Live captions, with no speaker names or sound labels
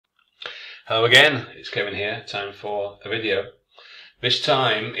Hello again, it's Kevin here, time for a video. This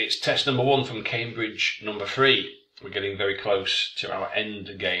time it's test number 1 from Cambridge number 3. We're getting very close to our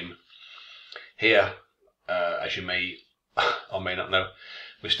end game. Here, as you may or may not know,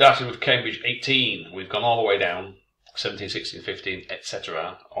 we started with Cambridge 18, we've gone all the way down, 17, 16, 15,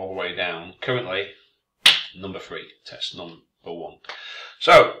 etc. all the way down. Currently, number 3, test number 1.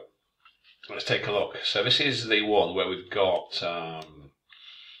 So, let's take a look. So this is the one where we've got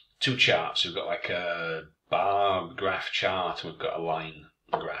two charts. We've got like a bar graph chart and we've got a line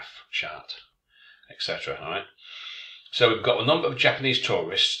graph chart, etc. Alright. So we've got a number of Japanese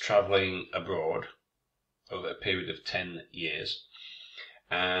tourists travelling abroad over a period of 10 years.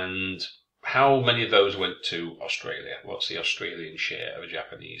 And how many of those went to Australia? What's the Australian share of a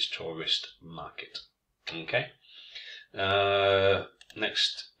Japanese tourist market? Okay.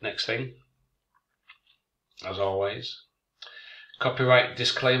 Next thing, as always, copyright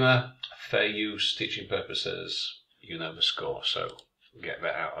disclaimer, fair use, teaching purposes, you know the score, so get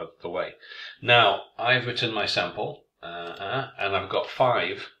that out of the way. Now, I've written my sample, and I've got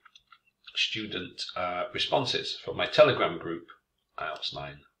 5 student responses from my Telegram group, IELTS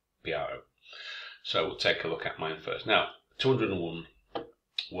 9 PRO. So we'll take a look at mine first. Now, 201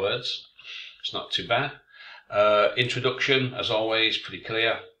 words, it's not too bad. Introduction, as always, pretty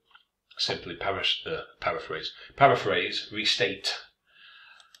clear. Simply paraphrase, restate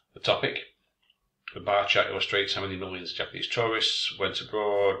the topic. The bar chart illustrates how many millions of Japanese tourists went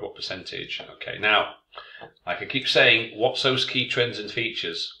abroad, what percentage. Okay, now, like I keep saying, what's those key trends and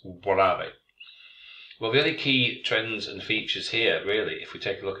features? What are they? Well, the only key trends and features here, really, if we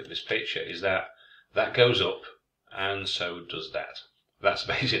take a look at this picture, is that that goes up and so does that. That's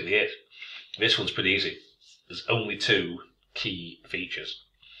basically it. This one's pretty easy. There's only 2 key features.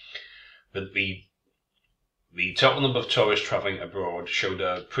 The total number of tourists travelling abroad showed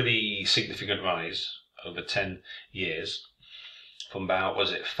a pretty significant rise over 10 years, from about,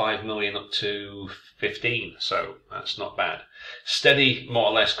 was it 5 million up to 15, so that's not bad. Steady, more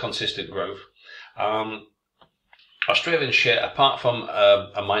or less consistent growth. Australian share, apart from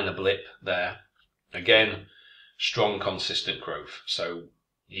a minor blip there, again, strong consistent growth, so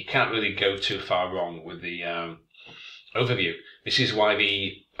you can't really go too far wrong with the overview. This is why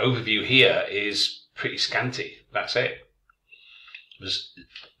the overview here is pretty scanty. That's it.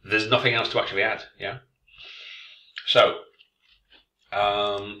 There's nothing else to actually add. Yeah. So,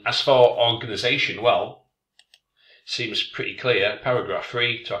 as for organisation, well, seems pretty clear. Paragraph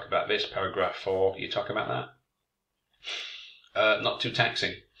 3, talk about this. Paragraph 4, you talk about that. Not too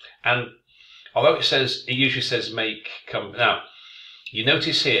taxing. And although it usually says make now, you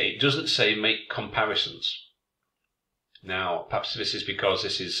notice here it doesn't say make comparisons. Now, perhaps this is because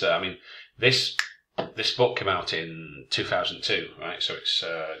this is, this book came out in 2002, right? So it's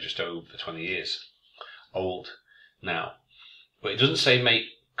just over 20 years old now. But it doesn't say make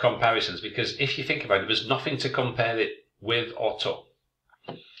comparisons because if you think about it, there's nothing to compare it with or to.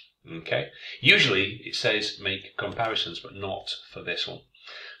 Okay? Usually it says make comparisons, but not for this one.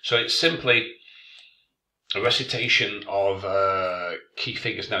 So it's simply a recitation of key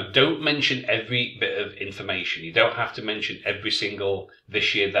figures. Now, don't mention every bit of information. You don't have to mention every single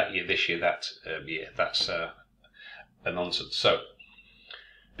this year, that year, this year, that year. That's a nonsense. So,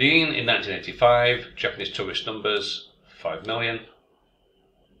 beginning in 1985, Japanese tourist numbers, 5 million.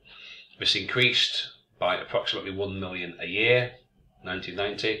 This increased by approximately 1 million a year,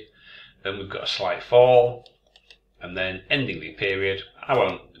 1990. Then we've got a slight fall, and then ending the period. I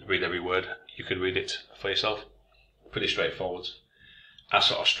won't read every word. You could read it for yourself. Pretty straightforward. As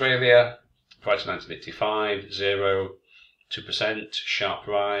for Australia, prior to 1985, 0, 2%, sharp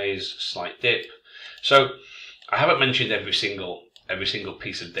rise, slight dip. So I haven't mentioned every single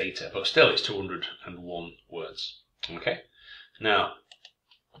piece of data, but still it's 201 words. Okay. Now,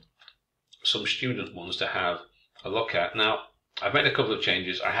 some student ones to have a look at. Now, I've made a couple of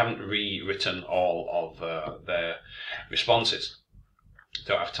changes. I haven't rewritten all of their responses.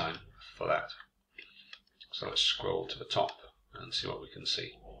 Don't have time for that. So let's scroll to the top and see what we can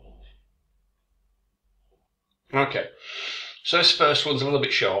see. Okay, so this first one's a little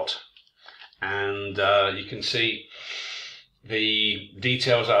bit short, and you can see the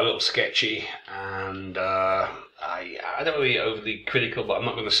details are a little sketchy, and I don't really overly critical, but I'm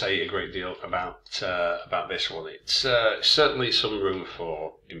not going to say a great deal about this one. It's certainly some room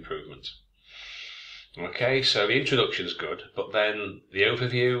for improvement. Okay, so the introduction's good, but then the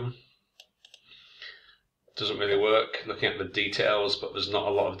overview doesn't really work. Looking at the details, but there's not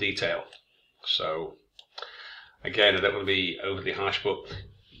a lot of detail. So, again, I don't want to be overly harsh, but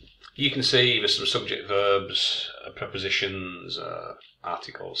you can see there's some subject verbs, prepositions,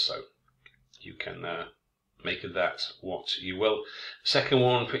 articles, so you can make of that what you will. Second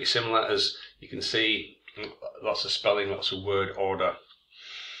one, pretty similar, as you can see, lots of spelling, lots of word order.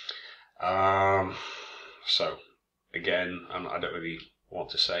 So again, I don't really want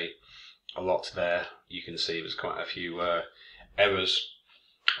to say a lot there. You can see there's quite a few errors.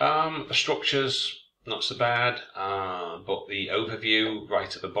 The structure's not so bad, but the overview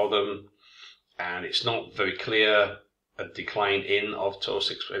right at the bottom, and it's not very clear a decline in of total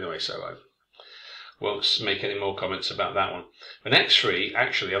 6. Anyway, so I won't make any more comments about that one. The next three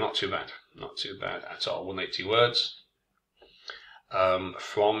actually are not too bad. Not too bad at all. 180 words.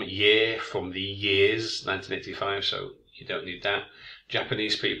 From the years 1985, so you don't need that.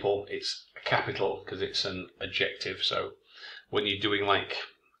 Japanese people, it's a capital because it's an adjective. So when you're doing like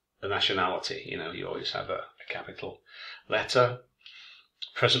a nationality, you know, you always have a capital letter.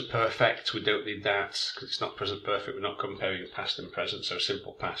 Present perfect, we don't need that because it's not present perfect. We're not comparing past and present, so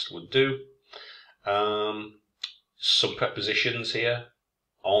simple past would do. Some prepositions here,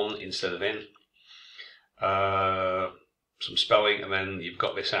 on instead of in. Some spelling, and then you've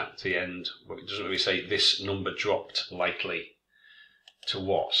got this at the end, but it doesn't really say this number dropped likely to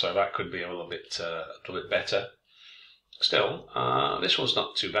what, so that could be a little bit better. Still, this one's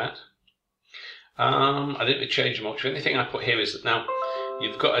not too bad. I didn't really change much. The only thing I put here is that now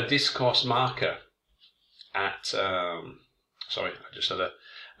you've got a discourse marker at, sorry, I just had a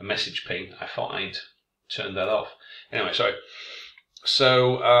message ping. I thought I'd turned that off. Anyway, sorry.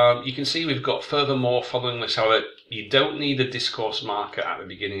 So you can see we've got furthermore following this, however, you don't need a discourse marker at the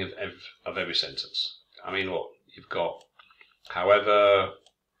beginning of every sentence. I mean, look, you've got however,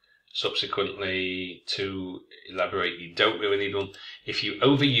 subsequently, to elaborate, you don't really need one. If you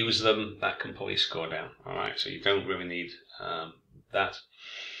overuse them, that can pull your score down. All right, so you don't really need that.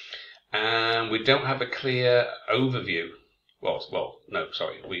 And we don't have a clear overview. Well, no,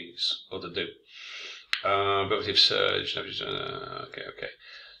 sorry, we ought to do. Relative surge, okay.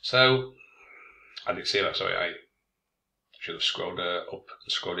 So, I didn't see that, sorry, I should have scrolled up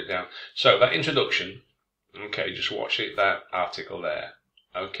and scrolled it down. So, that introduction, okay, just watch it, that article there.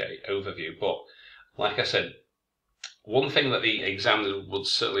 Okay, overview. But, like I said, one thing that the examiner would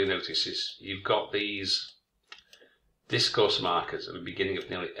certainly notice is you've got these discourse markers at the beginning of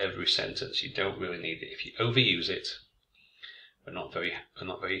nearly every sentence. You don't really need it. If you overuse it, we're not very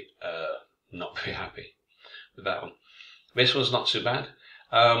happy with that one. This one's not too bad.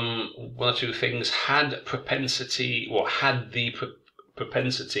 One or two things: had the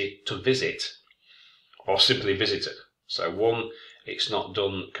propensity to visit, or simply visited. So one, it's not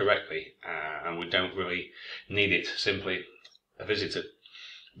done correctly, and we don't really need it. Simply visited.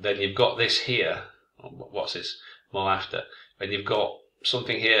 Then you've got this here. What's this? More after. Then you've got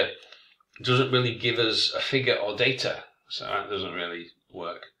something here. Doesn't really give us a figure or data, so that doesn't really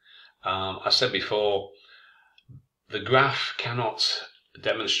work. I said before, the graph cannot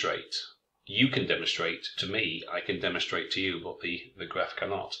demonstrate. You can demonstrate to me, I can demonstrate to you, but the graph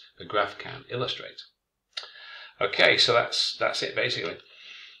cannot. The graph can illustrate. Okay, so that's it basically.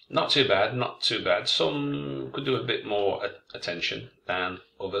 Not too bad, not too bad. Some could do a bit more attention than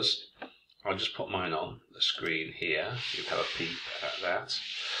others. I'll just put mine on the screen here. You have a peep at that.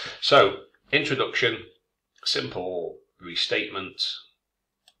 So, introduction, simple restatement,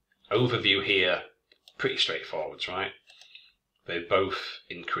 overview here, pretty straightforward, right? They've both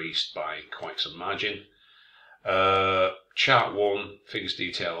increased by quite some margin. Chart 1, figures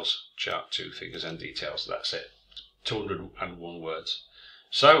details. Chart 2, figures and details. That's it. 201 words.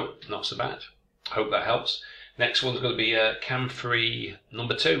 So, not so bad. Hope that helps. Next one's going to be Cam 3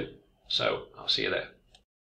 number 2. So, I'll see you there.